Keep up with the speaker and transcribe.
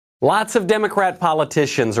Lots of Democrat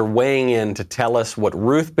politicians are weighing in to tell us what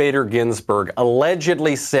Ruth Bader Ginsburg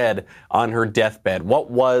allegedly said on her deathbed.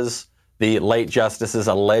 What was the late justice's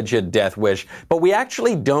alleged death wish? But we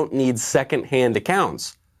actually don't need secondhand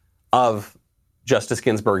accounts of Justice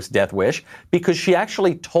Ginsburg's death wish because she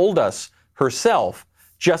actually told us herself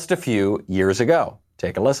just a few years ago.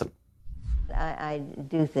 Take a listen. I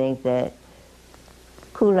do think that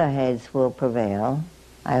cooler heads will prevail.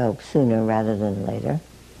 I hope sooner rather than later.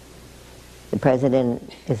 The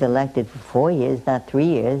president is elected for 4 years, not 3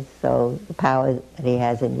 years, so the power that he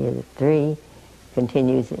has in year 3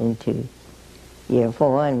 continues into year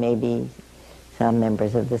 4, and maybe some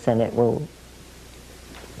members of the Senate will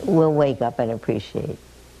wake up and appreciate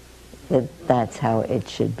that that's how it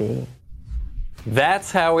should be.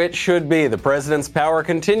 That's how it should be. The president's power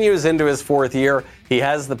continues into his 4th year. He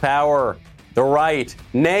has the power, the right,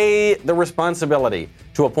 nay, the responsibility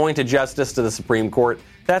to appoint a justice to the Supreme Court.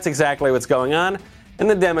 That's exactly what's going on, and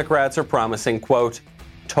the Democrats are promising, quote,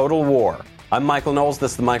 total war. I'm Michael Knowles.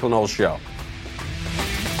 This is The Michael Knowles Show.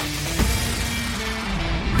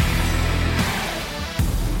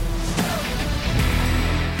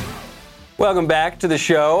 Welcome back to the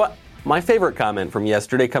show. My favorite comment from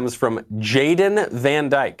yesterday comes from Jaden Van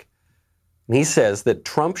Dyke. And he says that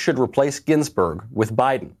Trump should replace Ginsburg with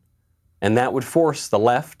Biden. And that would force the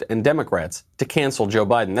left and Democrats to cancel Joe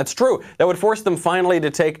Biden. That's true. That would force them finally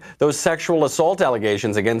to take those sexual assault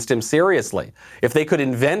allegations against him seriously. If they could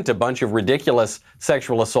invent a bunch of ridiculous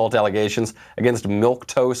sexual assault allegations against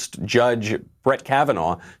milquetoast Judge Brett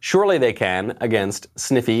Kavanaugh, surely they can against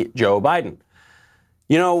sniffy Joe Biden.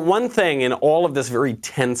 You know, one thing in all of this very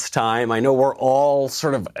tense time, I know we're all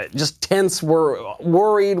sort of just tense, we're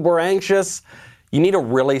worried, we're anxious. You need a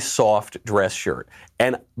really soft dress shirt.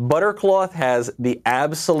 And Buttercloth has the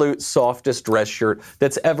absolute softest dress shirt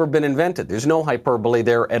that's ever been invented. There's no hyperbole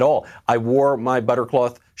there at all. I wore my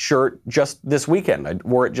Buttercloth shirt just this weekend. I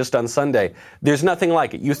wore it just on Sunday. There's nothing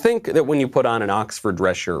like it. You think that when you put on an Oxford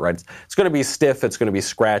dress shirt, right, it's going to be stiff, it's going to be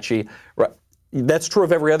scratchy. Right? That's true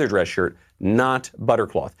of every other dress shirt, not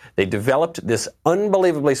Buttercloth. They developed this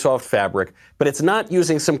unbelievably soft fabric, but it's not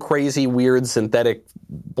using some crazy, weird synthetic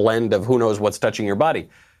blend of who knows what's touching your body.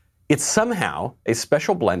 It's somehow a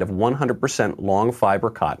special blend of 100% long fiber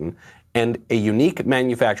cotton and a unique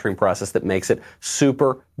manufacturing process that makes it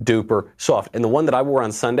super duper soft. And the one that I wore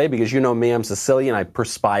on Sunday, because you know me, I'm Sicilian, I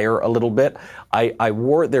perspire a little bit. I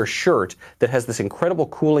wore their shirt that has this incredible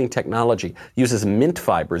cooling technology, uses mint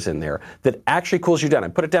fibers in there that actually cools you down. I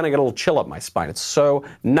put it down, I get a little chill up my spine. It's so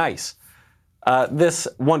nice. This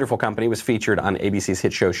wonderful company was featured on ABC's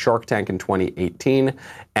hit show Shark Tank in 2018,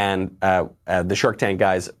 and the Shark Tank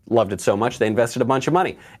guys loved it so much they invested a bunch of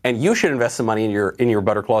money. And you should invest some money in your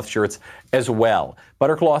Buttercloth shirts as well.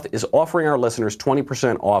 Buttercloth is offering our listeners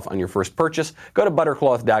 20% off on your first purchase. Go to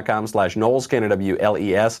buttercloth.com/Knowles,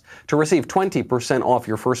 Knowles, to receive 20% off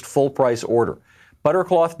your first full price order.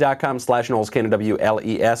 Buttercloth.com/Knowles,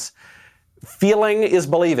 Knowles. Feeling is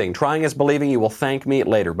believing. Trying is believing. You will thank me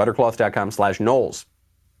later. Buttercloth.com/Knowles.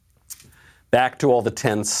 Back to all the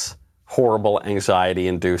tense, horrible,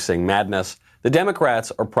 anxiety-inducing madness. The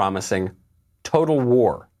Democrats are promising total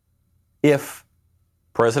war if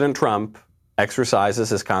President Trump exercises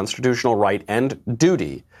his constitutional right and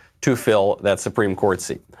duty to fill that Supreme Court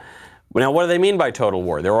seat. Now, what do they mean by total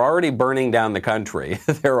war? They're already burning down the country.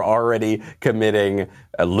 They're already committing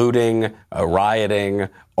looting, rioting,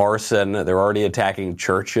 arson. They're already attacking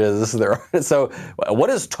churches. So what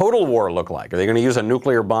does total war look like? Are they going to use a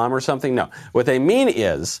nuclear bomb or something? No. What they mean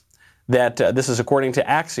is that, this is according to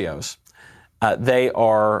Axios, they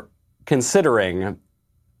are considering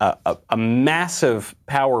a massive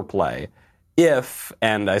power play if,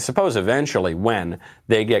 and I suppose eventually when,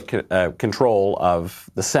 they get control of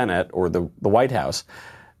the Senate or the White House.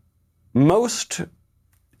 Most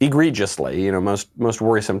egregiously, most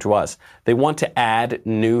worrisome to us, they want to add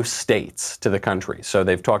new states to the country. So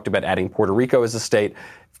they've talked about adding Puerto Rico as a state.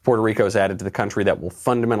 If Puerto Rico is added to the country, that will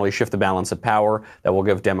fundamentally shift the balance of power. That will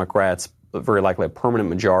give Democrats very likely a permanent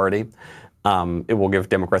majority. It will give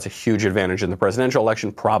Democrats a huge advantage in the presidential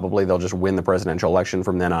election. Probably they'll just win the presidential election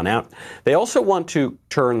from then on out. They also want to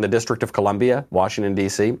turn the District of Columbia, Washington,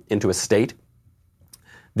 D.C., into a state.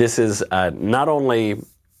 This is not only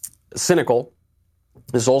cynical,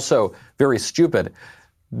 it's also very stupid.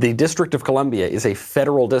 The District of Columbia is a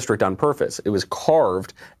federal district on purpose. It was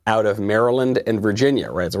carved out of Maryland and Virginia,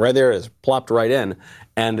 right? It's right there, it's plopped right in.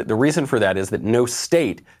 And the reason for that is that no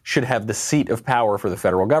state should have the seat of power for the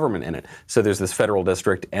federal government in it. So there's this federal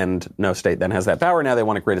district and no state then has that power. Now they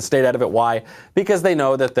want to create a state out of it. Why? Because they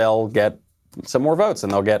know that they'll get some more votes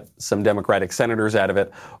and they'll get some Democratic senators out of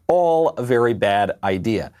it. All a very bad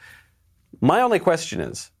idea. My only question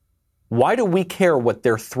is, why do we care what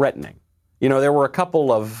they're threatening? You know, there were a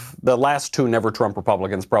couple of the last two never Trump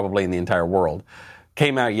Republicans probably in the entire world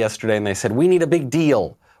came out yesterday and they said, we need a big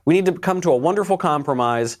deal. We need to come to a wonderful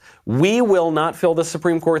compromise. We will not fill the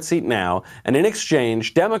Supreme Court seat now, and in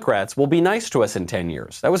exchange, Democrats will be nice to us in 10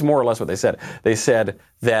 years. That was more or less what they said. They said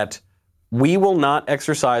that we will not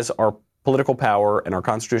exercise our political power and our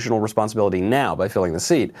constitutional responsibility now by filling the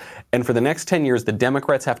seat. And for the next 10 years, the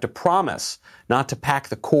Democrats have to promise not to pack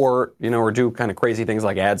the court, you know, or do kind of crazy things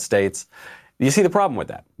like add states. You see the problem with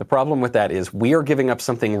that? The problem with that is we are giving up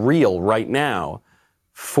something real right now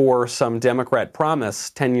for some Democrat promise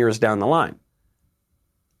 10 years down the line.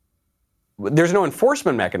 There's no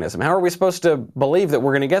enforcement mechanism. How are we supposed to believe that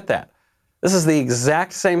we're going to get that? This is the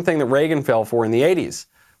exact same thing that Reagan fell for in the 80s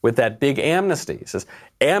with that big amnesty. He says,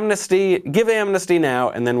 amnesty, give amnesty now,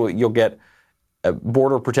 and then you'll get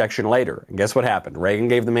border protection later. And guess what happened? Reagan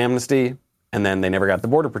gave them amnesty, and then they never got the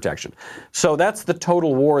border protection. So that's the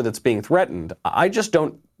total war that's being threatened. I just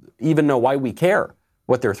don't even know why we care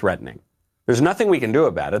what they're threatening. There's nothing we can do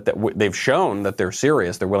about it. They've shown that they're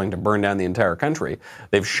serious. They're willing to burn down the entire country.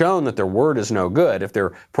 They've shown that their word is no good if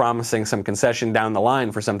they're promising some concession down the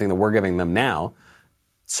line for something that we're giving them now.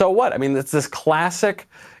 So what? I mean, it's this classic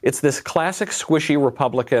squishy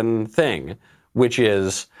Republican thing, which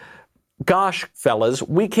is, gosh, fellas,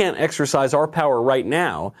 we can't exercise our power right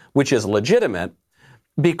now, which is legitimate,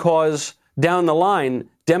 because down the line,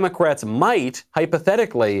 Democrats might,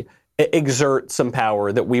 hypothetically, exert some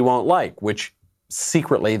power that we won't like, which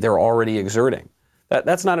secretly they're already exerting.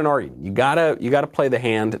 That's not an argument. You gotta play the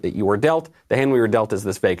hand that you were dealt. The hand we were dealt is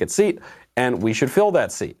this vacant seat, and we should fill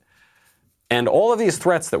that seat. And all of these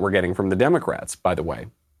threats that we're getting from the Democrats, by the way,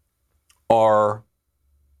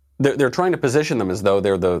 they're trying to position them as though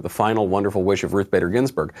they're the final wonderful wish of Ruth Bader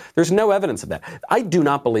Ginsburg. There's no evidence of that. I do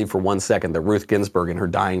not believe for one second that Ruth Ginsburg in her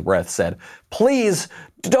dying breath said, please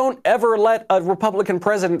don't ever let a Republican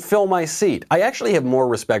president fill my seat. I actually have more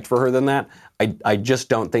respect for her than that. I just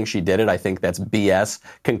don't think she did it. I think that's BS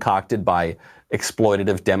concocted by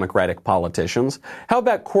exploitative Democratic politicians. How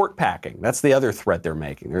about court packing? That's the other threat they're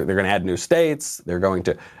making. They're going to add new states. They're going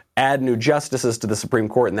to add new justices to the Supreme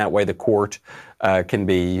Court, and that way the court can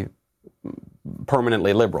be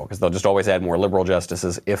permanently liberal, because they'll just always add more liberal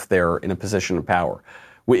justices if they're in a position of power.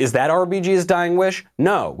 Is that RBG's dying wish?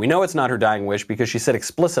 No. We know it's not her dying wish because she said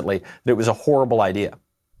explicitly that it was a horrible idea.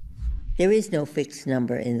 There is no fixed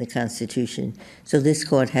number in the Constitution, so this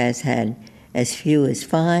court has had as few as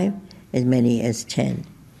 5, as many as 10.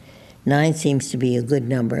 9 seems to be a good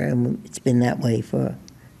number, and it's been that way for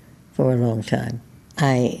a long time.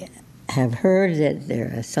 I have heard that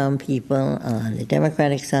there are some people on the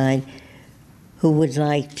Democratic side who would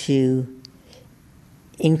like to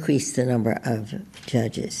increase the number of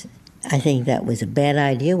judges. I think that was a bad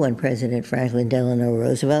idea when President Franklin Delano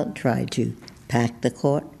Roosevelt tried to pack the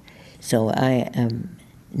court. So I am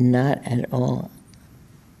not at all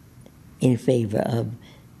in favor of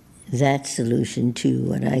that solution to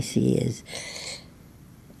what I see as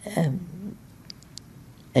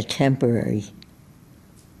a temporary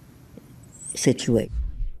situation.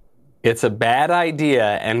 It's a bad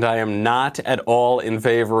idea, and I am not at all in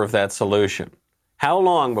favor of that solution. How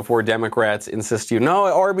long before Democrats insist to you, no,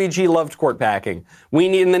 RBG loved court packing. We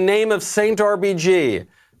need, in the name of Saint RBG,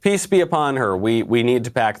 peace be upon her, we need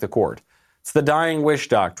to pack the court. It's the dying wish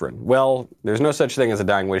doctrine. Well, there's no such thing as a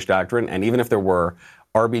dying wish doctrine, and even if there were,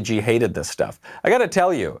 RBG hated this stuff. I got to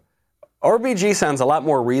tell you, RBG sounds a lot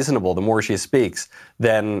more reasonable the more she speaks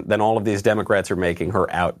than all of these Democrats are making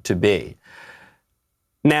her out to be.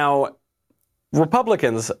 Now,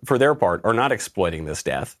 Republicans, for their part, are not exploiting this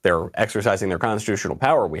death. They're exercising their constitutional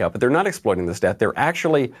power, we hope, but they're not exploiting this death. They're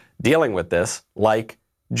actually dealing with this like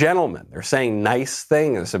gentlemen. They're saying nice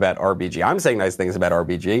things about RBG. I'm saying nice things about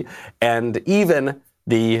RBG, and even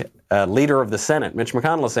the leader of the Senate, Mitch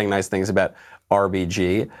McConnell, is saying nice things about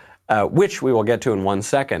RBG, which we will get to in 1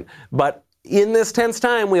 second. But in this tense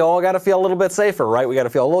time, we all got to feel a little bit safer, right? We got to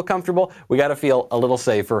feel a little comfortable. We got to feel a little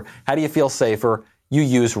safer. How do you feel safer? You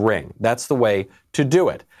use Ring. That's the way to do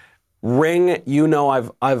it. Ring, you know,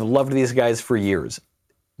 I've loved these guys for years.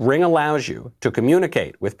 Ring allows you to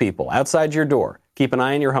communicate with people outside your door. Keep an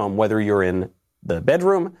eye on your home, whether you're in the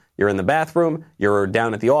bedroom, you're in the bathroom, you're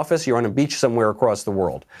down at the office, you're on a beach somewhere across the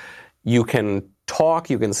world. You can talk,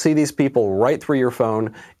 you can see these people right through your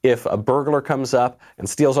phone. If a burglar comes up and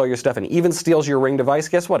steals all your stuff and even steals your Ring device,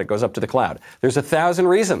 guess what? It goes up to the cloud. There's 1,000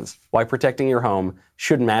 reasons why protecting your home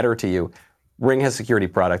should matter to you. Ring has security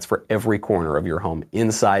products for every corner of your home,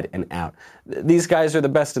 inside and out. These guys are the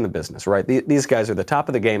best in the business, right? These guys are the top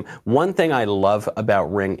of the game. One thing I love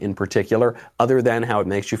about Ring in particular, other than how it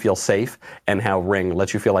makes you feel safe and how Ring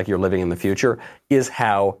lets you feel like you're living in the future, is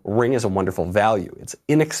how Ring is a wonderful value. It's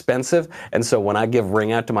inexpensive, and so when I give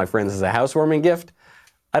Ring out to my friends as a housewarming gift,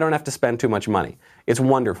 I don't have to spend too much money. It's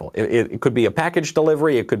wonderful. It could be a package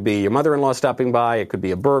delivery. It could be your mother-in-law stopping by. It could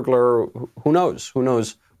be a burglar. Who knows? Who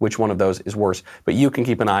knows which one of those is worse? But you can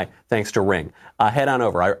keep an eye thanks to Ring. Head on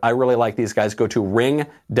over. I really like these guys. Go to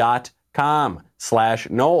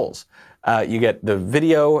ring.com/Knowles. You get the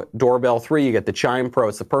video doorbell 3. You get the Chime Pro.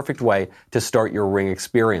 It's the perfect way to start your Ring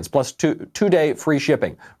experience. Plus two-day free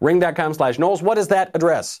shipping. Ring.com/Knowles. What is that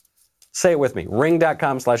address? Say it with me.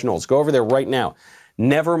 Ring.com/Knowles. Go over there right now.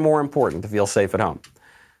 Never more important to feel safe at home.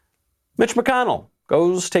 Mitch McConnell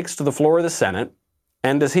takes to the floor of the Senate,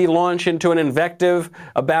 and does he launch into an invective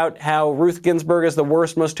about how Ruth Ginsburg is the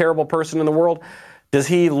worst, most terrible person in the world? Does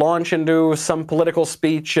he launch into some political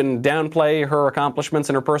speech and downplay her accomplishments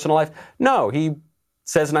in her personal life? No, he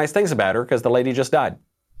says nice things about her because the lady just died.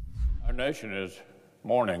 Our nation is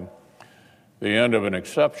mourning the end of an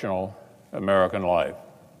exceptional American life.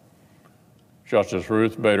 Justice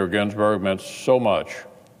Ruth Bader Ginsburg meant so much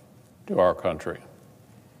to our country.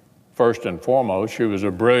 First and foremost, she was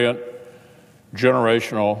a brilliant,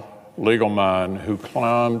 generational legal mind who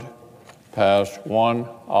climbed past one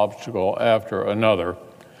obstacle after another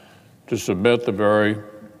to summit the very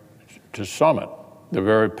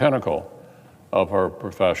pinnacle of her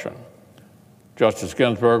profession. Justice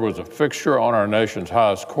Ginsburg was a fixture on our nation's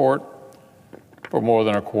highest court for more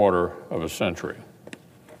than a quarter of a century.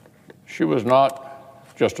 She was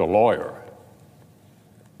not just a lawyer.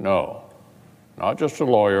 No, not just a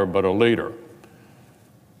lawyer, but a leader.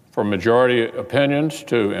 From majority opinions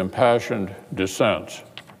to impassioned dissents,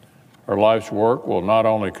 her life's work will not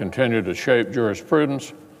only continue to shape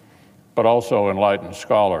jurisprudence, but also enlighten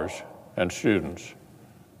scholars and students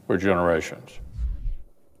for generations.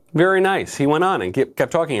 Very nice. He went on and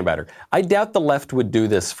kept talking about her. I doubt the left would do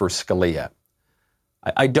this for Scalia.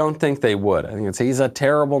 I don't think they would. I think he's a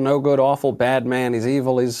terrible, no good, awful, bad man. He's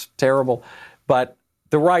evil, he's terrible. But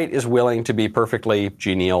the right is willing to be perfectly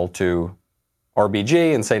genial to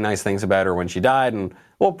RBG and say nice things about her when she died, and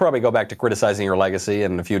we'll probably go back to criticizing her legacy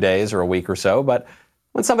in a few days or a week or so. But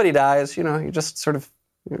when somebody dies, you just sort of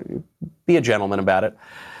be a gentleman about it.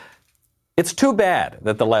 It's too bad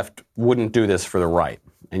that the left wouldn't do this for the right,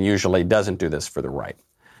 and usually doesn't do this for the right.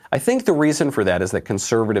 I think the reason for that is that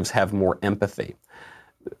conservatives have more empathy.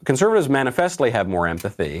 Conservatives manifestly have more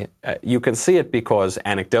empathy. You can see it because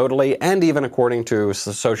anecdotally, and even according to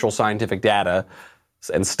social scientific data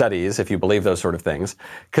and studies, if you believe those sort of things,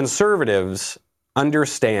 conservatives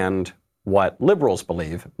understand what liberals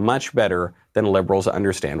believe much better than liberals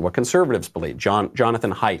understand what conservatives believe.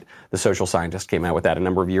 Jonathan Haidt, the social scientist, came out with that a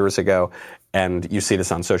number of years ago, and you see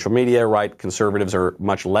this on social media, right? Conservatives are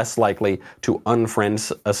much less likely to unfriend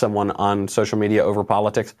someone on social media over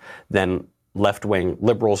politics than left-wing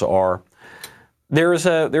liberals are. There's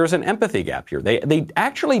an empathy gap here. They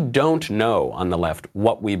actually don't know on the left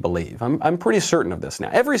what we believe. I'm pretty certain of this now.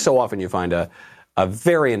 Every so often you find a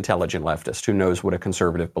very intelligent leftist who knows what a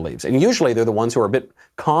conservative believes. And usually they're the ones who are a bit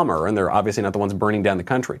calmer, and they're obviously not the ones burning down the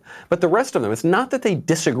country. But the rest of them, it's not that they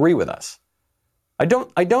disagree with us. I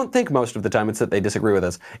don't think most of the time it's that they disagree with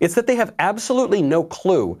us. It's that they have absolutely no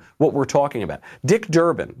clue what we're talking about. Dick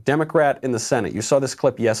Durbin, Democrat in the Senate, you saw this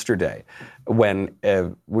clip yesterday when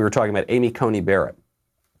we were talking about Amy Coney Barrett.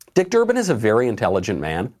 Dick Durbin is a very intelligent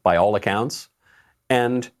man, by all accounts,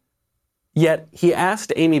 and yet he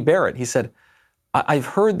asked Amy Barrett, he said, I've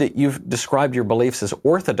heard that you've described your beliefs as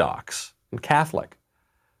orthodox and Catholic.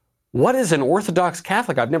 What is an Orthodox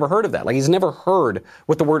Catholic? I've never heard of that. Like, he's never heard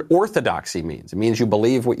what the word orthodoxy means. It means you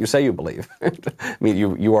believe what you say you believe. I mean,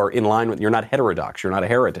 you are in line with, you're not heterodox, you're not a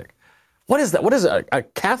heretic. What is that? What is a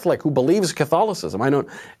Catholic who believes Catholicism?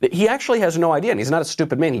 He actually has no idea, and he's not a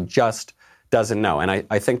stupid man. He just doesn't know. And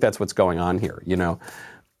I think that's what's going on here,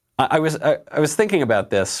 I was thinking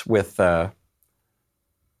about this with the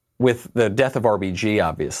death of RBG,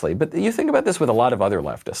 obviously, but you think about this with a lot of other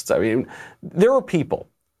leftists. I mean, there are people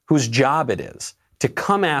whose job it is to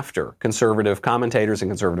come after conservative commentators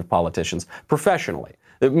and conservative politicians professionally.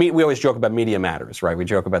 We always joke about media matters, right? We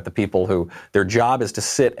joke about the people who their job is to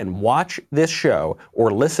sit and watch this show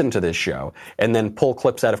or listen to this show and then pull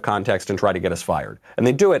clips out of context and try to get us fired. And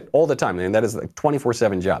they do it all the time. I mean, that is a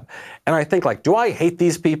 24/7 job. And I think, do I hate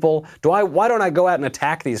these people? Why don't I go out and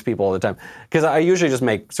attack these people all the time? Because I usually just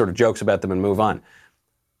make sort of jokes about them and move on.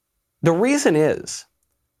 The reason is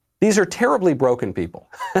These are terribly broken people.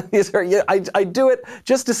 I do it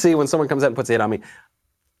just to see when someone comes out and puts a hit on me.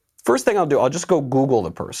 First thing I'll do, I'll just go Google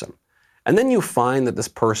the person. And then you find that this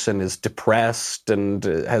person is depressed and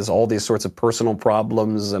has all these sorts of personal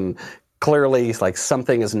problems, and clearly like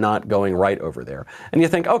something is not going right over there. And you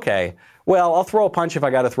think, okay, well, I'll throw a punch if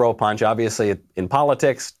I got to throw a punch. Obviously, in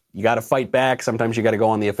politics, you got to fight back. Sometimes you got to go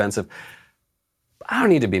on the offensive. I don't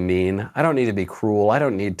need to be mean. I don't need to be cruel. I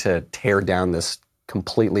don't need to tear down this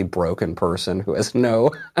completely broken person who has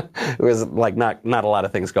like not a lot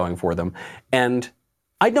of things going for them. And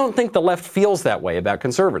I don't think the left feels that way about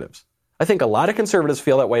conservatives. I think a lot of conservatives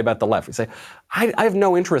feel that way about the left. We say, I have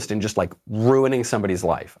no interest in just like ruining somebody's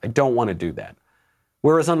life. I don't want to do that.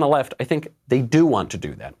 Whereas on the left, I think they do want to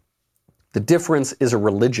do that. The difference is a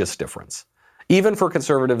religious difference. Even for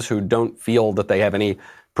conservatives who don't feel that they have any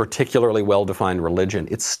particularly well-defined religion,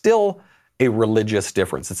 it's still a religious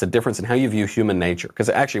difference. It's a difference in how you view human nature. Because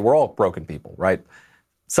actually, we're all broken people, right?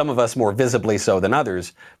 Some of us more visibly so than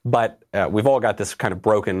others, but we've all got this kind of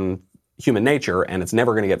broken human nature, and it's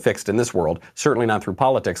never going to get fixed in this world, certainly not through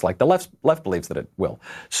politics like the left believes that it will.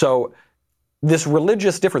 So this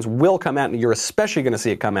religious difference will come out, and you're especially going to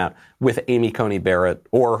see it come out with Amy Coney Barrett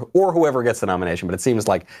or whoever gets the nomination, but it seems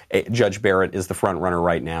like Judge Barrett is the front runner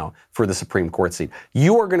right now for the Supreme Court seat.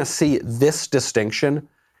 You are going to see this distinction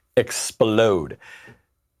explode,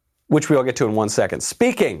 which we'll get to in 1 second.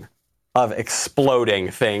 Speaking of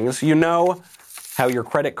exploding things, you know how your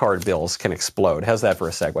credit card bills can explode. How's that for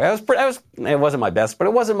a segue? It wasn't my best, but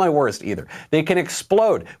it wasn't my worst either. They can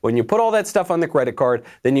explode. When you put all that stuff on the credit card,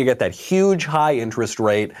 then you get that huge high interest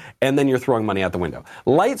rate, and then you're throwing money out the window.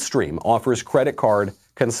 Lightstream offers credit card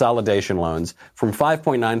consolidation loans from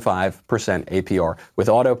 5.95% APR with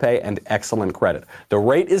autopay and excellent credit. The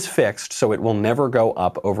rate is fixed, so it will never go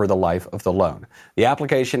up over the life of the loan. The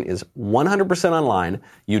application is 100% online.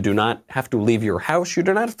 You do not have to leave your house. You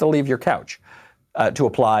do not have to leave your couch. To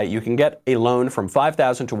apply, you can get a loan from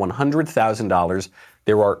 $5,000 to $100,000.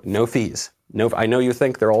 There are no fees. I know you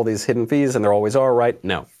think there are all these hidden fees, and there always are, right?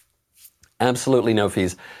 No. Absolutely no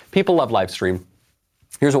fees. People love Livestream.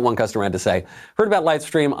 Here's what one customer had to say. Heard about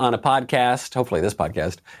Livestream on a podcast, hopefully this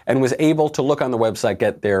podcast, and was able to look on the website,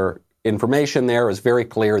 get their information there. It was very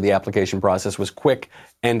clear. The application process was quick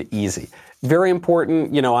and easy. Very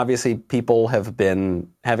important, obviously people have been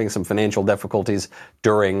having some financial difficulties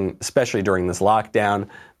especially during this lockdown,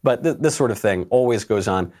 but this sort of thing always goes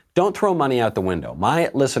on. Don't throw money out the window. My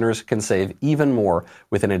listeners can save even more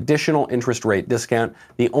with an additional interest rate discount.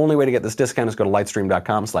 The only way to get this discount is go to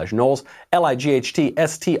lightstream.com/Knowles,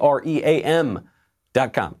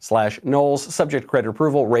 lightstream.com/Knowles. Subject to credit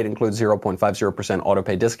approval. Rate includes 0.50%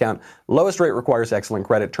 autopay discount. Lowest rate requires excellent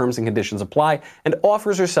credit. Terms and conditions apply, and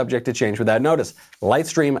offers are subject to change without notice.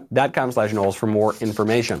 lightstream.com/Knowles for more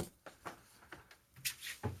information.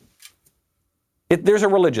 There's a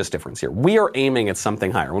religious difference here. We are aiming at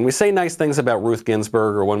something higher. When we say nice things about Ruth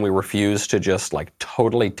Ginsburg, or when we refuse to just like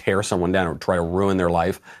totally tear someone down or try to ruin their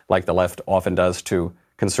life like the left often does to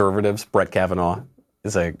conservatives, Brett Kavanaugh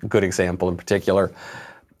is a good example in particular,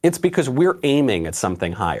 it's because we're aiming at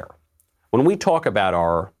something higher. When we talk about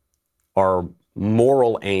our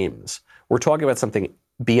moral aims, we're talking about something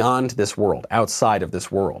beyond this world, outside of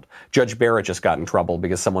this world. Judge Barrett just got in trouble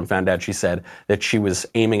because someone found out she said that she was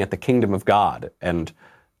aiming at the kingdom of God, and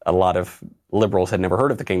a lot of liberals had never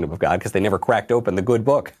heard of the kingdom of God because they never cracked open the good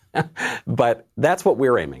book. But that's what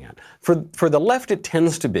we're aiming at. For the left, it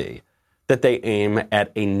tends to be that they aim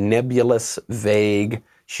at a nebulous, vague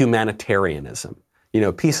humanitarianism.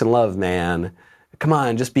 Peace and love, man. Come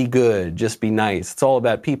on, just be good, just be nice. It's all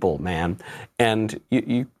about people, man. And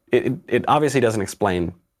it obviously doesn't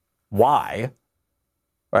explain why,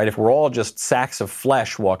 right? If we're all just sacks of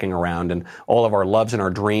flesh walking around and all of our loves and our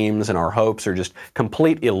dreams and our hopes are just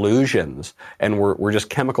complete illusions and we're just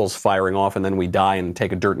chemicals firing off and then we die and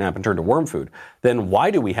take a dirt nap and turn to worm food, then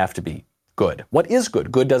why do we have to be good? What is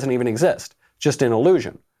good? Good doesn't even exist. Just an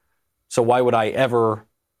illusion. So why would I ever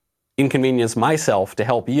inconvenience myself to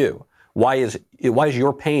help you? Why is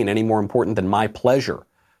your pain any more important than my pleasure?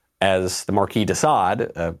 As the Marquis de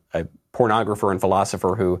Sade, a pornographer and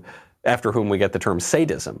philosopher after whom we get the term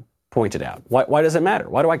sadism, pointed out. Why does it matter?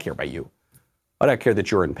 Why do I care about you? Why do I care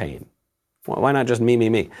that you're in pain? Why not just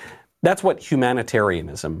me? That's what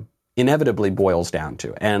humanitarianism inevitably boils down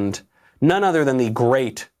to. And none other than the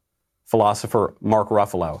great philosopher Mark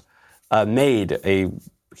Ruffalo made a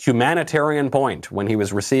humanitarian point when he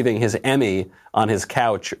was receiving his Emmy on his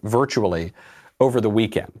couch virtually over the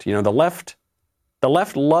weekend. The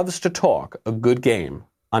left loves to talk a good game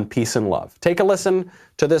on peace and love. Take a listen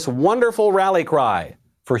to this wonderful rally cry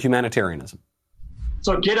for humanitarianism.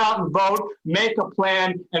 So get out and vote, make a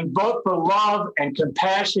plan, and vote for love and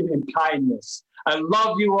compassion and kindness. I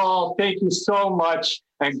love you all. Thank you so much,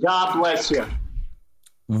 and God bless you.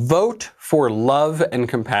 Vote for love and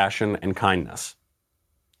compassion and kindness.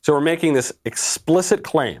 So we're making this explicit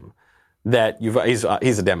claim that he's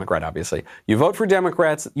a Democrat, obviously. You vote for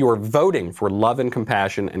Democrats, you are voting for love and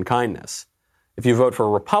compassion and kindness. If you vote for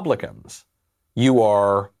Republicans, you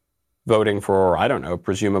are voting for, I don't know,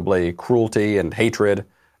 presumably cruelty and hatred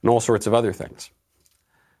and all sorts of other things.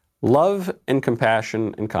 Love and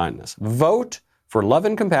compassion and kindness. Vote for love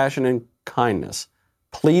and compassion and kindness,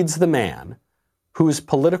 pleads the man whose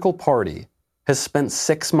political party has spent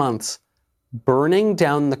 6 months burning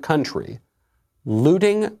down the country,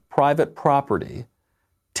 looting private property,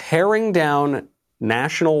 tearing down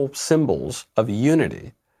national symbols of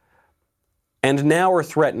unity, and now are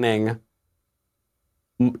threatening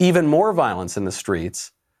even more violence in the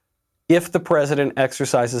streets if the president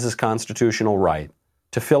exercises his constitutional right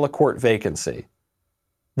to fill a court vacancy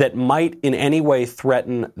that might in any way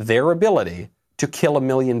threaten their ability to kill 1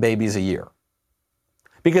 million babies a year.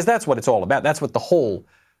 Because that's what it's all about. That's what the whole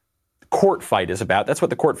court fight is about. That's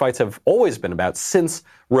what the court fights have always been about since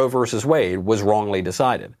Roe versus Wade was wrongly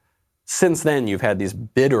decided. Since then, you've had these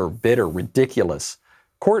bitter, ridiculous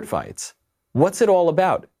court fights. What's it all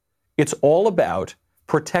about? It's all about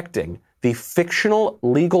protecting the fictional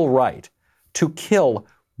legal right to kill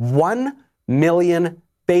 1 million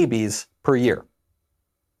babies per year.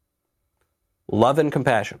 Love and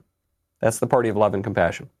compassion. That's the party of love and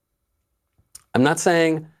compassion. I'm not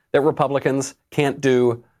saying that Republicans can't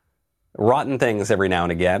do rotten things every now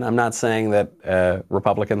and again. I'm not saying that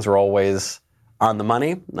Republicans are always on the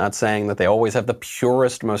money. I'm not saying that they always have the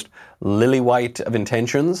purest, most lily-white of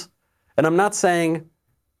intentions. And I'm not saying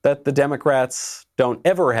that the Democrats don't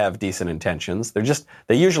ever have decent intentions.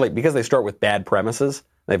 They usually, because they start with bad premises,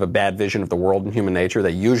 they have a bad vision of the world and human nature,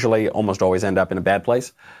 they usually almost always end up in a bad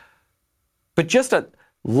place. But just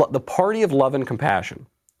the party of love and compassion,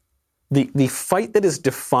 the fight that is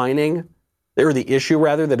defining, or the issue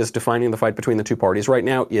rather, that is defining the fight between the two parties right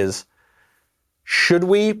now is, should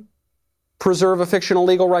we preserve a fictional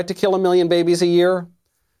legal right to kill 1 million babies a year?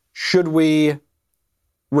 Should we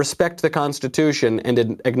respect the Constitution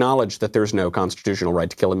and acknowledge that there's no constitutional right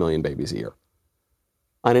to kill 1 million babies a year?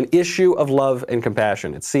 On an issue of love and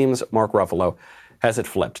compassion, it seems Mark Ruffalo has it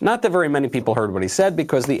flipped. Not that very many people heard what he said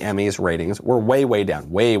because the Emmys ratings were way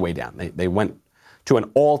down. They went to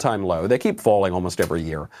an all-time low. They keep falling almost every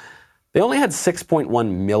year. They only had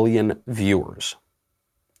 6.1 million viewers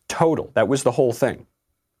total. That was the whole thing.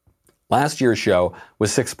 Last year's show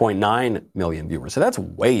was 6.9 million viewers. So that's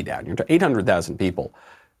way down. You're 800,000 people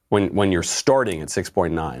when you're starting at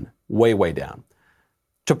 6.9, way down.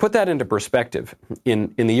 To put that into perspective,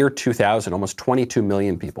 in the year 2000, almost 22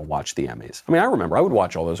 million people watched the Emmys. I mean, I remember I would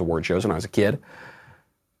watch all those award shows when I was a kid.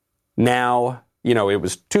 Now, it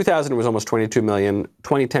was 2000, it was almost 22 million.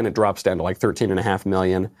 2010, it drops down to like 13.5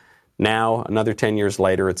 million. Now, another 10 years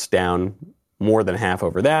later, it's down more than half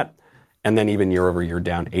over that. And then even year over year,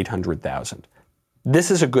 down 800,000.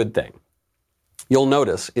 This is a good thing. You'll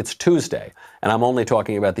notice it's Tuesday, and I'm only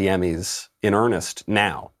talking about the Emmys in earnest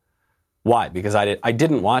now. Why? Because I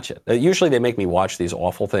didn't watch it. Usually they make me watch these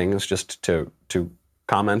awful things just to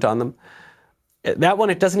comment on them. That one,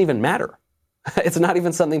 it doesn't even matter. It's not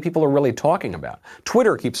even something people are really talking about.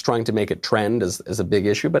 Twitter keeps trying to make it trend as a big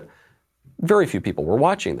issue, but very few people were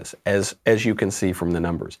watching this, as you can see from the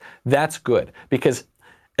numbers. That's good, because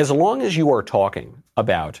as long as you are talking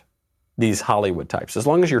about these Hollywood types, as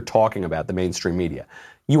long as you're talking about the mainstream media,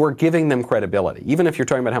 you are giving them credibility. Even if you're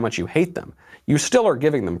talking about how much you hate them, you still are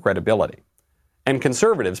giving them credibility. And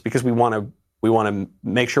conservatives, because we want to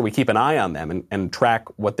make sure we keep an eye on them and track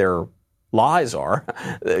what their lies are,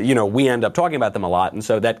 we end up talking about them a lot, and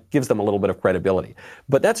so that gives them a little bit of credibility.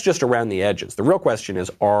 But that's just around the edges. The real question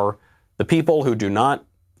is, are the people who do not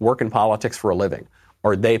work in politics for a living,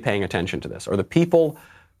 are they paying attention to this? Are the people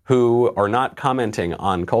who are not commenting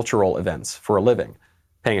on cultural events for a living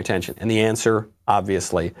paying attention? And the answer,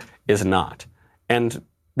 obviously, is not. And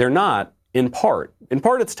they're not, in part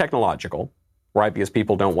it's technological, right? Because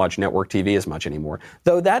people don't watch network TV as much anymore.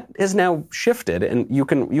 Though that has now shifted, and you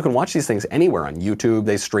can watch these things anywhere on YouTube.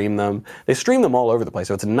 They stream them. They stream them all over the place,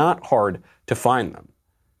 so it's not hard to find them.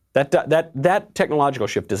 That technological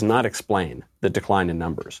shift does not explain the decline in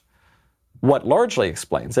numbers. What largely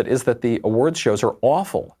explains it is that the awards shows are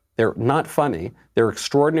awful. They're not funny. They're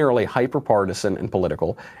extraordinarily hyper-partisan and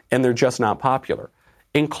political, and they're just not popular,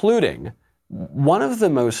 including one of the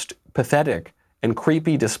most pathetic and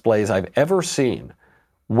creepy displays I've ever seen,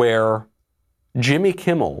 where Jimmy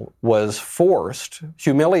Kimmel was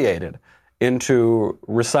humiliated into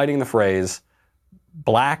reciting the phrase,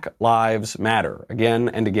 Black Lives Matter, again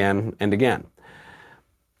and again and again.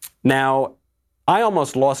 Now, I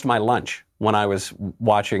almost lost my lunch when I was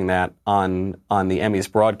watching that on the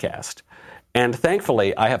Emmys broadcast. And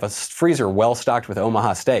thankfully, I have a freezer well stocked with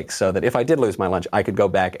Omaha steaks so that if I did lose my lunch, I could go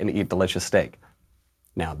back and eat delicious steak.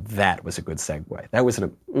 Now, that was a good segue. That was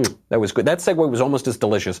good. That segue was almost as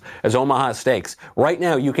delicious as Omaha steaks. Right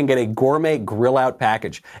now, you can get a gourmet grill-out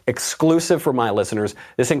package exclusive for my listeners.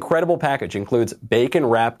 This incredible package includes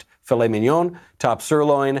bacon-wrapped filet mignon, top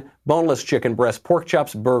sirloin, boneless chicken breast, pork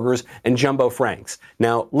chops, burgers, and jumbo franks.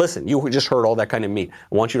 Now, listen, you just heard all that kind of meat.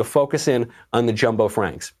 I want you to focus in on the jumbo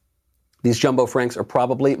franks. These jumbo franks are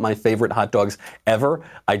probably my favorite hot dogs ever.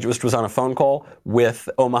 I just was on a phone call with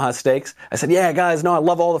Omaha Steaks. I said, yeah, guys, no, I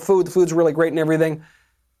love all the food. The food's really great and everything.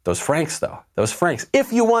 Those franks, though,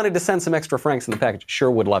 if you wanted to send some extra franks in the package,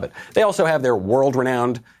 sure would love it. They also have their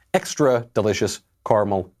world-renowned, extra delicious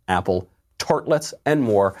caramel apple tartlets and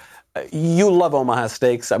more. You love Omaha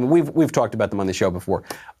Steaks. I mean, we've talked about them on the show before.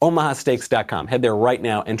 OmahaSteaks.com. Head there right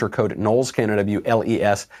now. Enter code Knowles,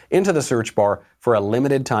 KNOWLES, into the search bar. For a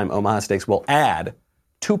limited time, Omaha Steaks will add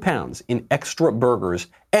 2 pounds in extra burgers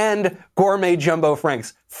and gourmet jumbo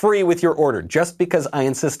franks free with your order, just because I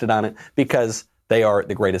insisted on it, because they are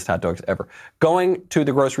the greatest hot dogs ever. Going to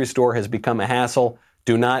the grocery store has become a hassle.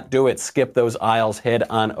 Do not do it. Skip those aisles. Head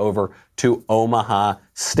on over to Omaha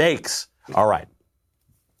Steaks. All right.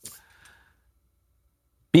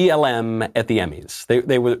 BLM at the Emmys.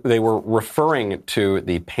 They were referring to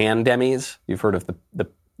the pandemies. You've heard of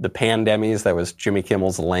the pandemies. That was Jimmy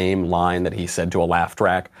Kimmel's lame line that he said to a laugh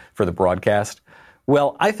track for the broadcast.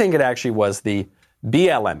 Well, I think it actually was the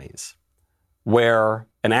BLMmies, where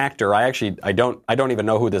an actor, I don't even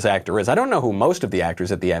know who this actor is. I don't know who most of the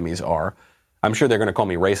actors at the Emmys are. I'm sure they're going to call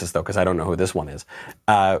me racist, though, because I don't know who this one is.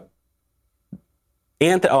 I'm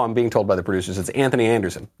being told by the producers it's Anthony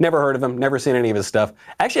Anderson. Never heard of him, never seen any of his stuff.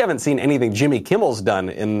 Actually, haven't seen anything Jimmy Kimmel's done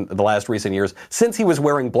in the last recent years since he was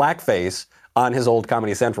wearing blackface on his old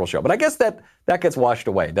Comedy Central show. But I guess that gets washed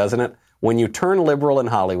away, doesn't it? When you turn liberal in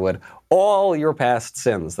Hollywood, all your past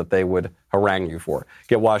sins that they would harangue you for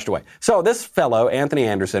get washed away. So this fellow, Anthony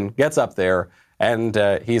Anderson, gets up there, and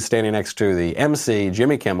he's standing next to the MC,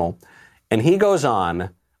 Jimmy Kimmel, and he goes on,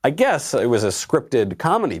 I guess it was a scripted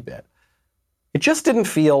comedy bit. It just didn't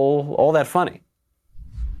feel all that funny.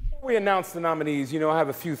 Before we announce the nominees, I have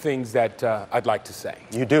a few things that I'd like to say.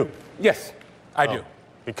 You do? Yes, I do.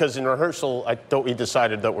 Because in rehearsal, I thought we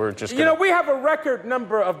decided that we're just gonna... we have a record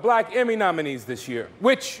number of Black Emmy nominees this year,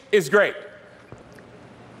 which is great.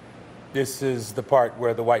 This is the part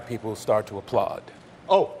where the white people start to applaud.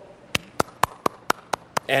 Oh.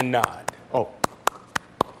 And nod. Oh.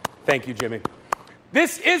 Thank you, Jimmy.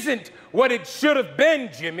 This isn't what it should have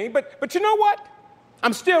been, Jimmy, but you know what?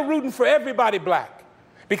 I'm still rooting for everybody black,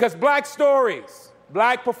 because black stories,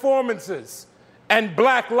 black performances, and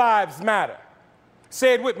Black Lives Matter.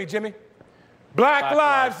 Say it with me, Jimmy. Black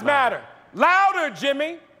Lives Matter. Louder,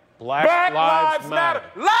 Jimmy. Black Lives Matter.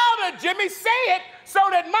 Louder, Jimmy. Say it so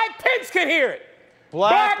that Mike Pence can hear it.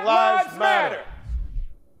 Black Lives Matter.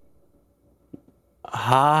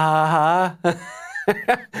 Ha ha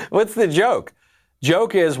ha. What's the joke?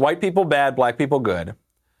 Joke is white people bad, black people good.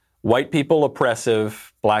 White people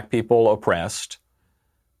oppressive, black people oppressed.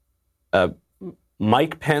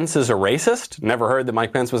 Mike Pence is a racist. Never heard that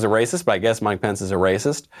Mike Pence was a racist, but I guess Mike Pence is a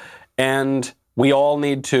racist. And we all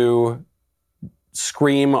need to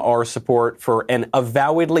scream our support for an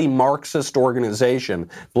avowedly Marxist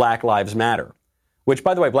organization, Black Lives Matter. Which,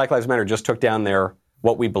 by the way, Black Lives Matter just took down their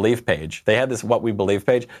What We Believe page. They had this What We Believe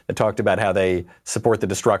page that talked about how they support the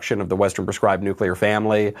destruction of the Western prescribed nuclear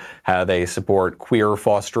family, how they support queer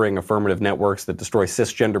fostering affirmative networks that destroy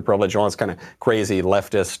cisgender privilege, all this kind of crazy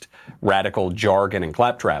leftist radical jargon and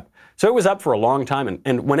claptrap. So it was up for a long time,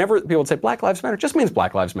 and whenever people would say Black Lives Matter, it just means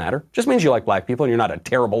Black Lives Matter. It just means you like black people and you're not a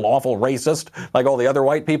terrible, awful racist like all the other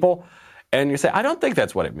white people. And you say, I don't think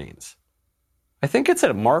that's what it means. I think it's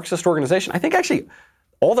a Marxist organization. I think actually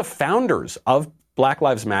all the founders of Black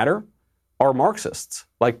Lives Matter are Marxists,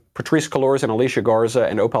 like Patrisse Cullors and Alicia Garza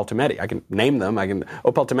and Opal Tometi. I can name them.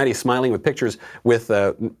 Opal Tometi smiling with pictures with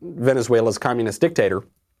Venezuela's communist dictator.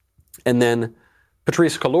 And then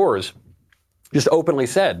Patrisse Cullors just openly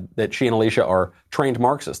said that she and Alicia are trained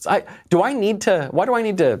Marxists. Why do I need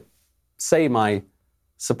to say my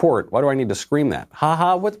support? Why do I need to scream that? Ha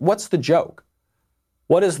ha, what's the joke?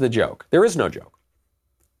 What is the joke? There is no joke.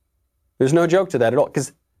 There's no joke to that at all,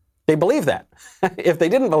 because they believe that. If they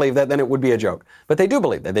didn't believe that, then it would be a joke. But they do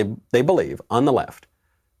believe that. They believe, on the left,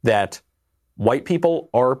 that white people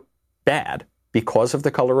are bad because of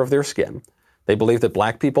the color of their skin. They believe that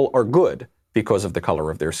black people are good because of the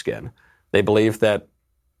color of their skin. They believe that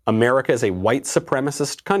America is a white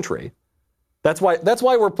supremacist country. That's why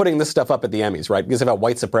we're putting this stuff up at the Emmys, right? Because of how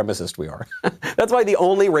white supremacist we are. That's why the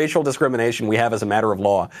only racial discrimination we have as a matter of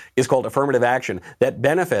law is called affirmative action that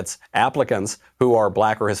benefits applicants who are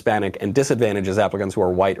black or Hispanic and disadvantages applicants who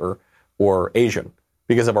are white or Asian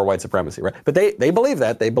because of our white supremacy, right? But they believe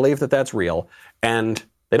that. They believe that that's real, and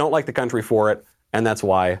they don't like the country for it, and that's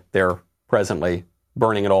why they're presently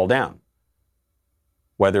burning it all down.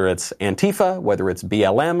 Whether it's Antifa, whether it's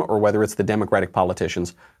BLM, or whether it's the Democratic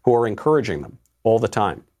politicians who are encouraging them all the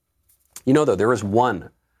time. You know, though, there is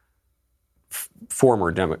one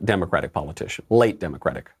former Democratic politician, late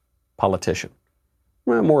Democratic politician,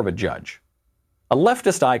 well, more of a judge, a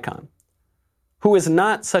leftist icon, who is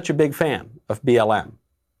not such a big fan of BLM.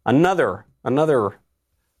 Another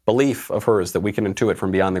belief of hers that we can intuit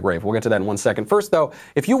from beyond the grave. We'll get to that in 1 second. First, though,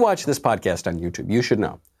 if you watch this podcast on YouTube, you should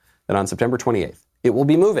know that on September 28th, it will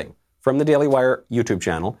be moving from the Daily Wire YouTube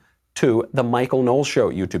channel to the Michael Knowles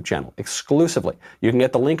Show YouTube channel exclusively. You can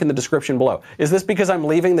get the link in the description below. Is this because I'm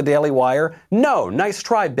leaving the Daily Wire? No, nice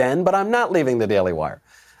try, Ben, but I'm not leaving the Daily Wire.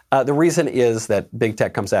 The reason is that big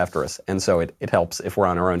tech comes after us, and so it helps if we're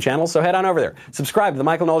on our own channel. So head on over there. Subscribe to the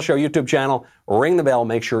Michael Knowles Show YouTube channel. Ring the bell.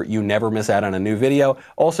 Make sure you never miss out on a new video.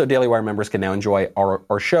 Also, Daily Wire members can now enjoy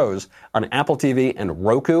our shows on Apple TV and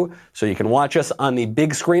Roku, so you can watch us on the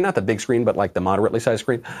big screen, not the big screen, but like the moderately sized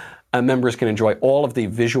screen. Members can enjoy all of the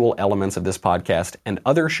visual elements of this podcast and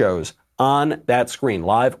other shows on that screen,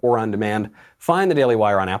 live or on demand. Find the Daily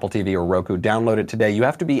Wire on Apple TV or Roku. Download it today. You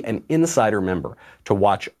have to be an insider member to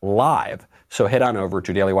watch live. So head on over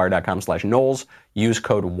to dailywire.com/Knowles. Use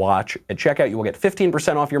code WATCH at checkout. You will get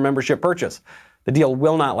 15% off your membership purchase. The deal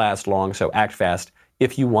will not last long, so act fast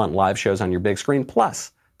if you want live shows on your big screen,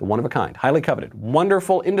 plus the one-of-a-kind, highly coveted,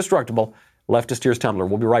 wonderful, indestructible Leftist Tears tumbler.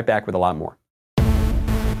 We'll be right back with a lot more.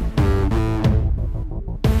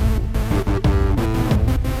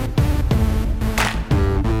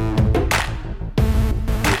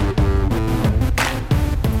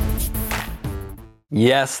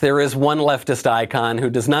 Yes, there is one leftist icon who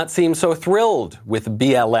does not seem so thrilled with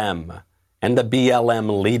BLM and the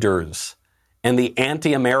BLM leaders and the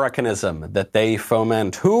anti-Americanism that they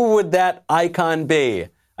foment. Who would that icon be?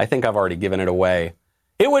 I think I've already given it away.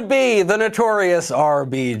 It would be the notorious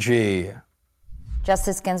RBG.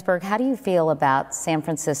 Justice Ginsburg, how do you feel about San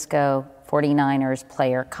Francisco 49ers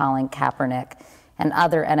player Colin Kaepernick and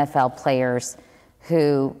other NFL players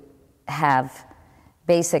who have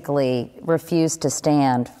basically refused to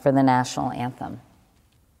stand for the national anthem?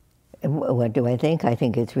 What do I think? I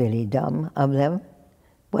think it's really dumb of them.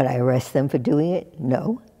 Would I arrest them for doing it?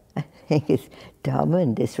 No. I think it's dumb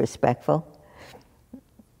and disrespectful.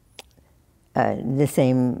 I would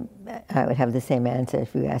have the same answer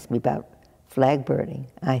if you asked me about flag burning.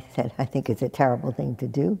 I said, I think it's a terrible thing to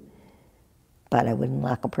do, but I wouldn't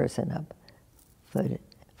lock a person up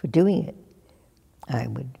for doing it. I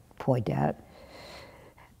would point out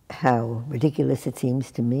how ridiculous it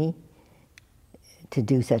seems to me to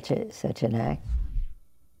do such an act.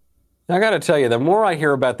 I got to tell you, the more I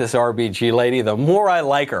hear about this RBG lady, the more I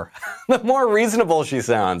like her. The more reasonable she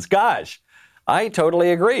sounds. Gosh, I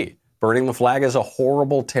totally agree. Burning the flag is a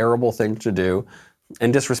horrible, terrible thing to do.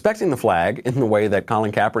 And disrespecting the flag in the way that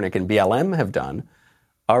Colin Kaepernick and BLM have done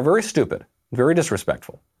are very stupid, very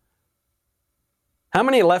disrespectful. How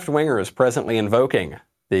many left-wingers presently invoking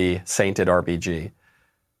the sainted RBG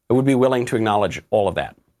would be willing to acknowledge all of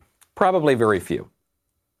that? Probably very few.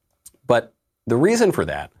 But the reason for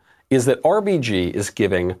that is that RBG is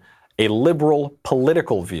giving a liberal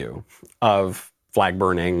political view of flag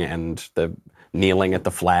burning and the kneeling at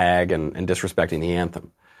the flag and disrespecting the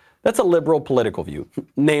anthem. That's a liberal political view.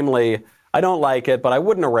 Namely, I don't like it, but I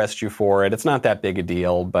wouldn't arrest you for it. It's not that big a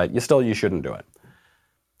deal, but you shouldn't do it.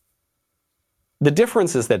 The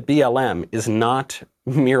difference is that BLM is not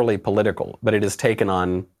merely political, but it has taken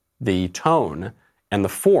on the tone and the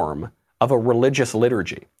form of a religious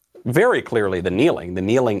liturgy. Very clearly, the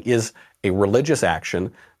kneeling is a religious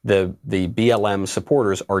action. The BLM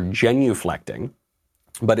supporters are genuflecting,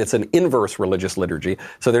 but it's an inverse religious liturgy.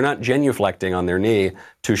 So they're not genuflecting on their knee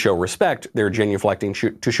to show respect. They're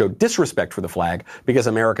genuflecting to show disrespect for the flag because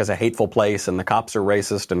America's a hateful place and the cops are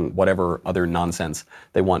racist and whatever other nonsense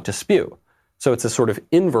they want to spew. So it's a sort of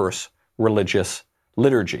inverse religious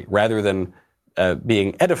liturgy. Rather than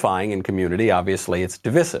being edifying in community, obviously it's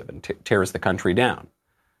divisive and tears the country down.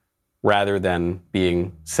 Rather than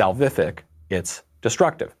being salvific, it's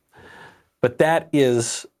destructive. But that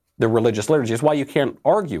is the religious liturgy. It's why you can't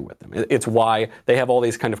argue with them. It's why they have all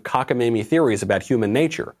these kind of cockamamie theories about human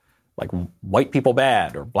nature, like white people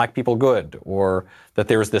bad or black people good, or that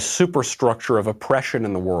there's this superstructure of oppression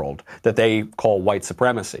in the world that they call white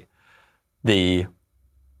supremacy. The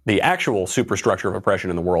actual superstructure of oppression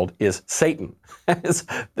in the world is Satan.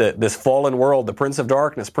 This fallen world, the prince of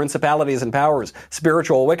darkness, principalities and powers,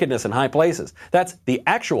 spiritual wickedness in high places. That's the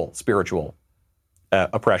actual spiritual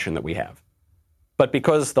oppression that we have. But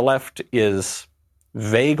because the left is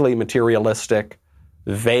vaguely materialistic,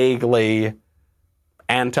 vaguely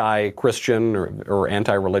anti-Christian or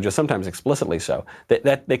anti-religious, sometimes explicitly so,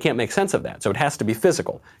 that they can't make sense of that. So it has to be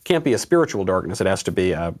physical. It can't be a spiritual darkness. It has to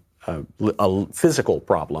be a physical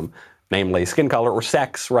problem, namely skin color or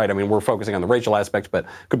sex, right? I mean, we're focusing on the racial aspect, but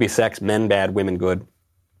it could be sex, men bad, women good,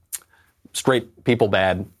 straight people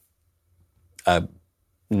bad,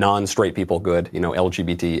 non-straight people good,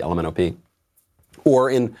 LGBT, LMNOP.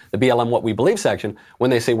 Or in the BLM What We Believe section,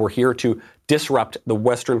 when they say we're here to disrupt the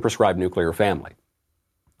Western prescribed nuclear family.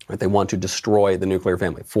 Right? They want to destroy the nuclear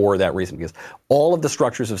family for that reason, because all of the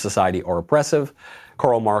structures of society are oppressive.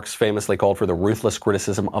 Karl Marx famously called for the ruthless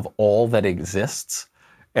criticism of all that exists,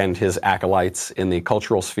 and his acolytes in the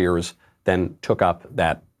cultural spheres then took up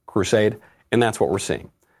that crusade, and that's what we're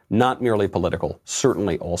seeing. Not merely political,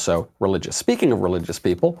 certainly also religious. Speaking of religious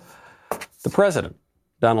people, the president,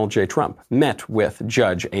 Donald J. Trump, met with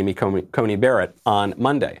Judge Amy Coney Barrett on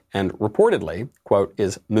Monday and reportedly, quote,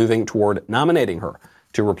 is moving toward nominating her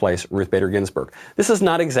to replace Ruth Bader Ginsburg. This is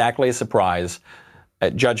not exactly a surprise.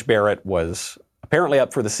 Judge Barrett was apparently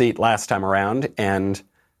up for the seat last time around, and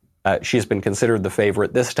she's been considered the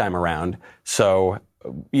favorite this time around. So,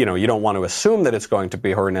 you don't want to assume that it's going to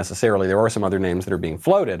be her necessarily. There are some other names that are being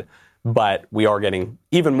floated, but we are getting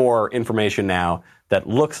even more information now that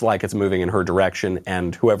looks like it's moving in her direction,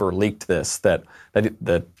 and whoever leaked this, that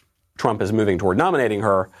Trump is moving toward nominating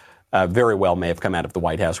her, very well may have come out of the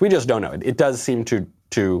White House. We just don't know. It does seem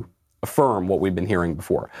to affirm what we've been hearing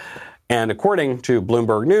before. And according to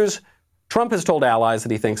Bloomberg News, Trump has told allies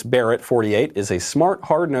that he thinks Barrett, 48, is a smart,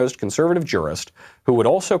 hard-nosed conservative jurist who would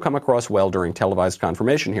also come across well during televised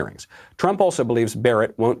confirmation hearings. Trump also believes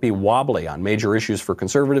Barrett won't be wobbly on major issues for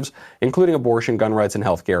conservatives, including abortion, gun rights, and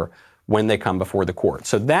health care, when they come before the court.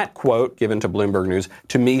 So that quote given to Bloomberg News,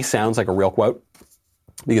 to me, sounds like a real quote,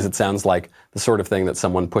 because it sounds like the sort of thing that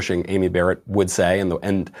someone pushing Amy Barrett would say,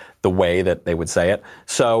 and the way that they would say it.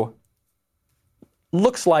 So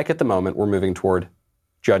looks like at the moment we're moving toward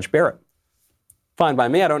Judge Barrett. Fine by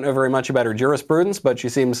me. I don't know very much about her jurisprudence, but she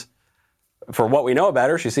seems, for what we know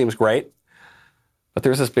about her, she seems great. But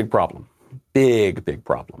there's this big problem. Big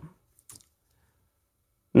problem.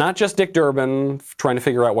 Not just Dick Durbin trying to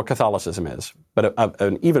figure out what Catholicism is, but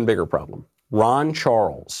an even bigger problem. Ron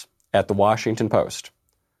Charles at the Washington Post.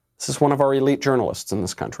 This is one of our elite journalists in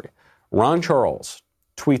this country. Ron Charles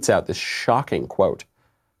tweets out this shocking quote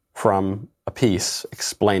from a piece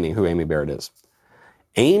explaining who Amy Barrett is.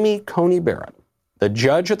 Amy Coney Barrett, the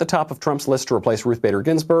judge at the top of Trump's list to replace Ruth Bader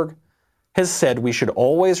Ginsburg, has said we should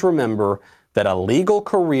always remember that a legal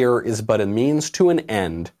career is but a means to an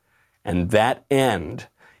end, and that end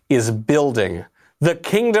is building the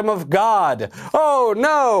kingdom of God. Oh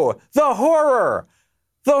no, the horror.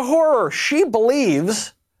 The horror. She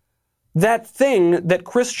believes that thing that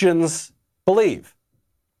Christians believe.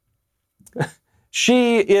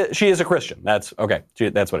 She is a Christian. That's okay.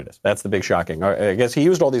 That's what it is. That's the big shocking. I guess he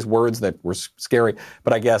used all these words that were scary,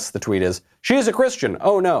 but I guess the tweet is, she is a Christian.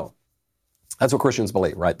 Oh no. That's what Christians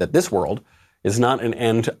believe, right? That this world is not an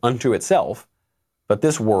end unto itself, but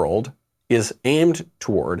this world is aimed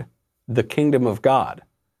toward the kingdom of God,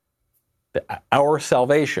 our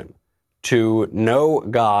salvation, to know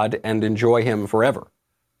God and enjoy Him forever.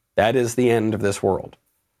 That is the end of this world.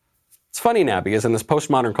 It's funny now because in this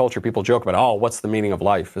postmodern culture, people joke about, oh, what's the meaning of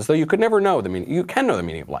life? As though you could never know the meaning. You can know the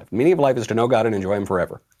meaning of life. The meaning of life is to know God and enjoy Him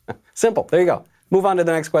forever. Simple. There you go. Move on to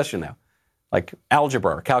the next question now. Like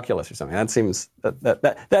algebra or calculus or something. That seems,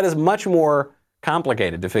 that is much more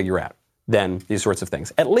complicated to figure out than these sorts of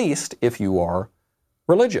things. At least if you are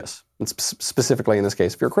religious, and specifically in this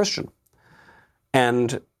case, if you're a Christian.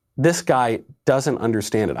 And this guy doesn't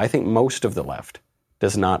understand it. I think most of the left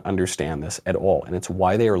does not understand this at all. And it's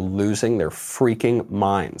why they are losing their freaking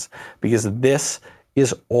minds. Because this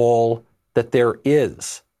is all that there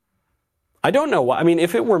is. I don't know why. I mean,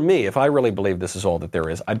 if it were me, if I really believed this is all that there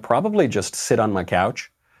is, I'd probably just sit on my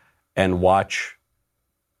couch and watch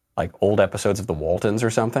like old episodes of The Waltons or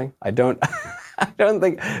something. I don't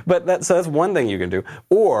think, but that's one thing you can do.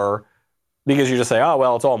 Or because you just say, oh,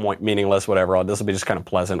 well, it's all meaningless, whatever. This will be just kind of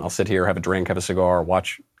pleasant. I'll sit here, have a drink, have a cigar,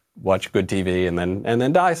 watch watch good TV and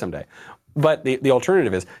then die someday. But the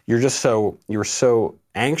alternative is you're so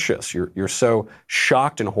anxious, you're so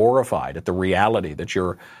shocked and horrified at the reality that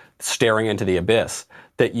you're staring into the abyss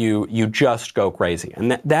that you just go crazy.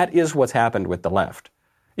 And that is what's happened with the left.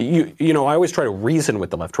 I always try to reason with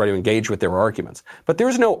the left, try to engage with their arguments. But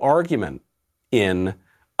there's no argument in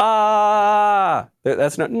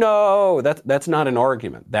that's not an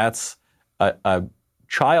argument. That's a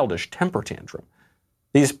childish temper tantrum.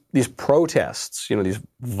 These protests, these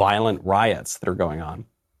violent riots that are going on,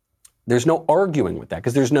 there's no arguing with that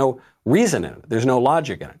because there's no reason in it. There's no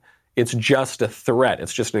logic in it. It's just a threat.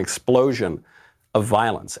 It's just an explosion of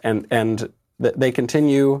violence. And they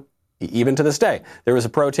continue even to this day. There was a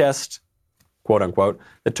protest, quote unquote,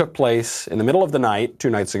 that took place in the middle of the night 2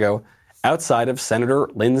 nights ago outside of Senator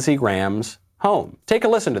Lindsey Graham's home. Take a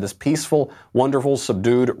listen to this peaceful, wonderful,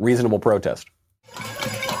 subdued, reasonable protest.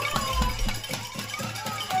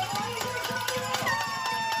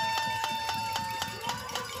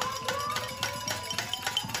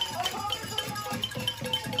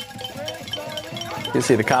 You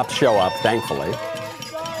see the cops show up, thankfully.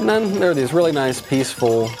 And then there are these really nice,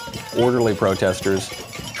 peaceful, orderly protesters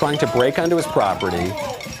trying to break onto his property.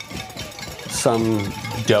 Some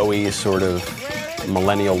doughy, sort of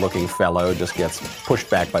millennial-looking fellow just gets pushed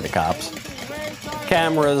back by the cops.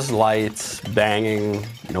 Cameras, lights, banging,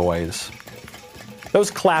 noise. Those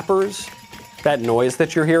clappers, that noise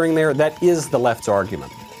that you're hearing there, that is the left's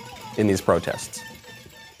argument in these protests.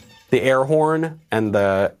 The air horn and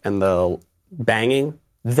the banging,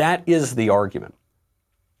 that is the argument.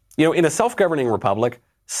 In a self-governing republic,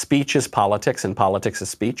 speech is politics and politics is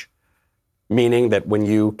speech, meaning that when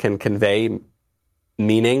you can convey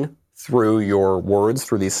meaning through your words,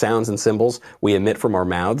 through these sounds and symbols we emit from our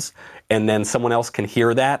mouths, and then someone else can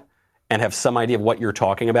hear that and have some idea of what you're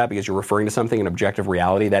talking about because you're referring to something in objective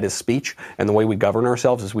reality, that is speech. And the way we govern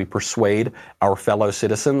ourselves is we persuade our fellow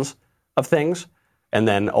citizens of things. And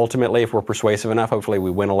then ultimately, if we're persuasive enough, hopefully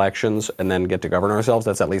we win elections and then get to govern ourselves.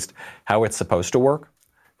 That's at least how it's supposed to work.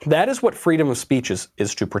 That is what freedom of speech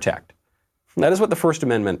is to protect. That is what the First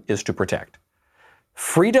Amendment is to protect.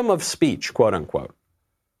 Freedom of speech, quote unquote,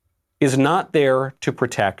 is not there to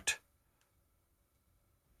protect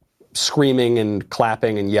screaming and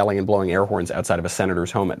clapping and yelling and blowing air horns outside of a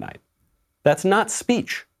senator's home at night. That's not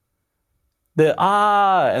speech. The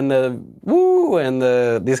and the woo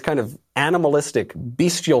and these kind of animalistic,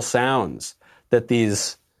 bestial sounds that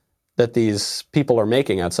these people are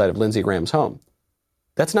making outside of Lindsey Graham's home,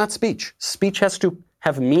 that's not speech. Speech has to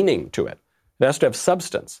have meaning to it. It has to have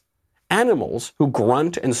substance. Animals who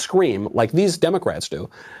grunt and scream like these Democrats do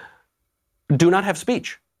not have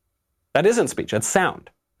speech. That isn't speech. That's sound.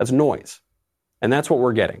 That's noise. And that's what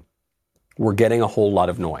we're getting. We're getting a whole lot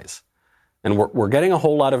of noise. And we're getting a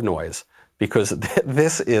whole lot of noise because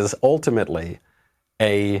this is ultimately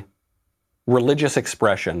a religious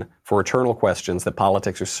expression for eternal questions that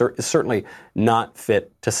politics is certainly not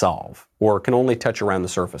fit to solve or can only touch around the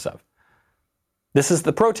surface of.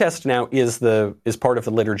 The protest now is part of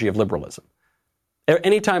the liturgy of liberalism.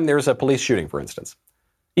 Anytime there's a police shooting, for instance,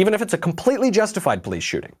 even if it's a completely justified police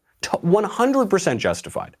shooting, 100%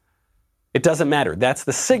 justified, it doesn't matter. That's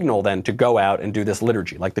the signal then to go out and do this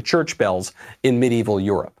liturgy, like the church bells in medieval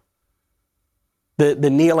Europe. The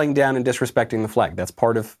kneeling down and disrespecting the flag, that's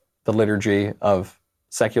part of the liturgy of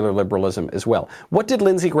secular liberalism as well. What did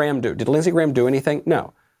Lindsey Graham do? Did Lindsey Graham do anything?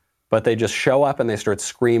 No. But they just show up and they start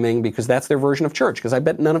screaming because that's their version of church. Because I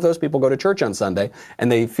bet none of those people go to church on Sunday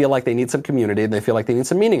and they feel like they need some community and they feel like they need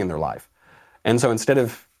some meaning in their life. And so instead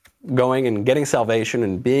of going and getting salvation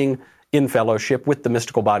and being in fellowship with the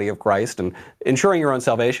mystical body of Christ and ensuring your own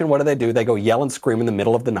salvation, what do? They go yell and scream in the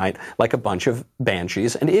middle of the night like a bunch of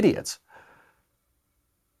banshees and idiots.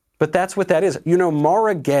 But that's what that is.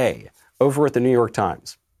 Mara Gay over at the New York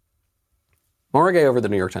Times.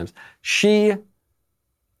 She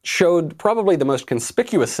showed probably the most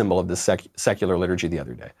conspicuous symbol of this secular liturgy the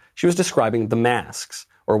other day. She was describing the masks,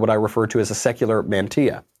 or what I refer to as a secular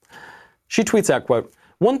mantilla. She tweets out, quote,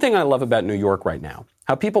 "One thing I love about New York right now,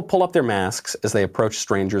 how people pull up their masks as they approach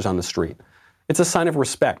strangers on the street. It's a sign of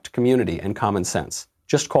respect, community, and common sense.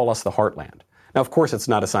 Just call us the heartland." Now, of course, it's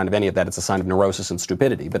not a sign of any of that. It's a sign of neurosis and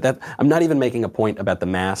stupidity. But I'm not even making a point about the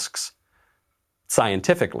masks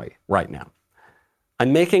scientifically right now.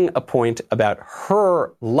 I'm making a point about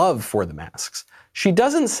her love for the masks. She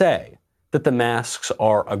doesn't say that the masks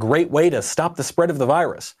are a great way to stop the spread of the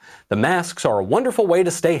virus. The masks are a wonderful way to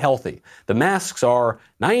stay healthy. The masks are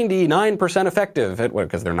 99% effective,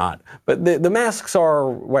 because they're not. But the masks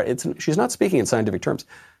are, she's not speaking in scientific terms.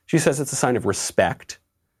 She says it's a sign of respect,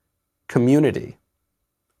 community,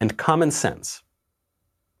 and common sense.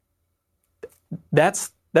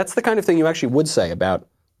 That's the kind of thing you actually would say about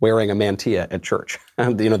wearing a mantilla at church,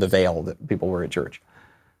 the veil that people wear at church.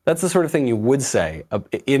 That's the sort of thing you would say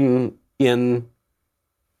in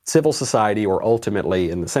civil society, or ultimately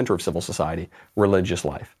in the center of civil society, religious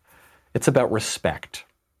life. It's about respect.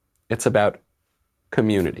 It's about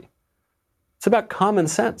community. It's about common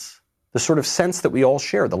sense, the sort of sense that we all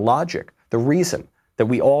share, the logic, the reason that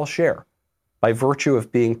we all share by virtue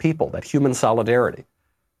of being people, that human solidarity.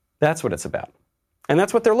 That's what it's about. And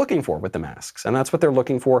that's what they're looking for with the masks. And that's what they're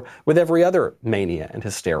looking for with every other mania and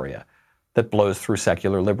hysteria that blows through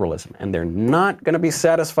secular liberalism. And they're not going to be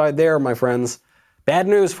satisfied there, my friends. Bad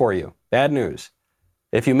news for you. Bad news.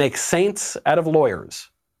 If you make saints out of lawyers,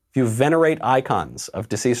 if you venerate icons of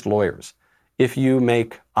deceased lawyers, if you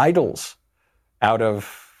make idols out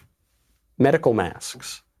of medical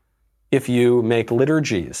masks, if you make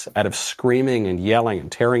liturgies out of screaming and yelling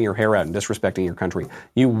and tearing your hair out and disrespecting your country,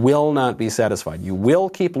 you will not be satisfied. You will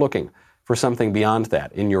keep looking for something beyond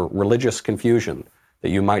that in your religious confusion that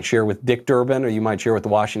you might share with Dick Durbin or you might share with the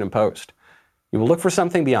Washington Post. You will look for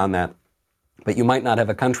something beyond that, but you might not have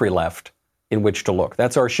a country left in which to look.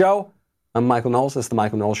 That's our show. I'm Michael Knowles. This is The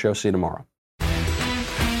Michael Knowles Show. See you tomorrow.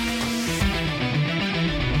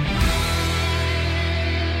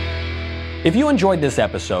 If you enjoyed this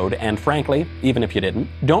episode, and frankly, even if you didn't,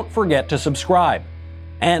 don't forget to subscribe.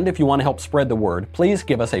 And if you want to help spread the word, please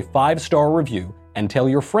give us a 5-star review and tell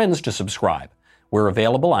your friends to subscribe. We're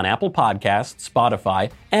available on Apple Podcasts,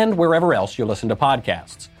 Spotify, and wherever else you listen to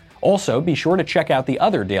podcasts. Also, be sure to check out the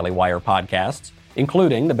other Daily Wire podcasts,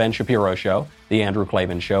 including The Ben Shapiro Show, The Andrew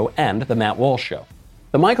Klavan Show, and The Matt Walsh Show.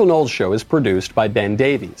 The Michael Knowles Show is produced by Ben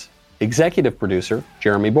Davies. Executive producer,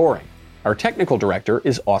 Jeremy Boring. Our technical director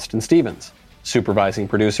is Austin Stevens. Supervising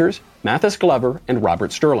producers, Mathis Glover and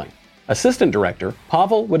Robert Sterling. Assistant director,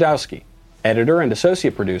 Pavel Wadowski. Editor and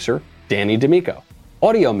associate producer, Danny D'Amico.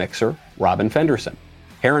 Audio mixer, Robin Fenderson.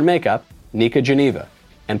 Hair and makeup, Nika Geneva.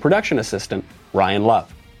 And production assistant, Ryan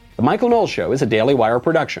Love. The Michael Knowles Show is a Daily Wire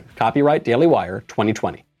production. Copyright Daily Wire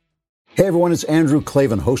 2020. Hey everyone, it's Andrew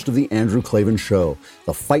Klavan, host of The Andrew Klavan Show.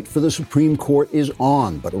 The fight for the Supreme Court is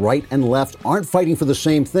on, but right and left aren't fighting for the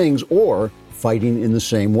same things or fighting in the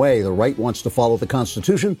same way. The right wants to follow the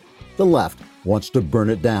Constitution. The left wants to burn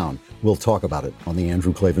it down. We'll talk about it on The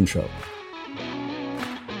Andrew Klavan Show.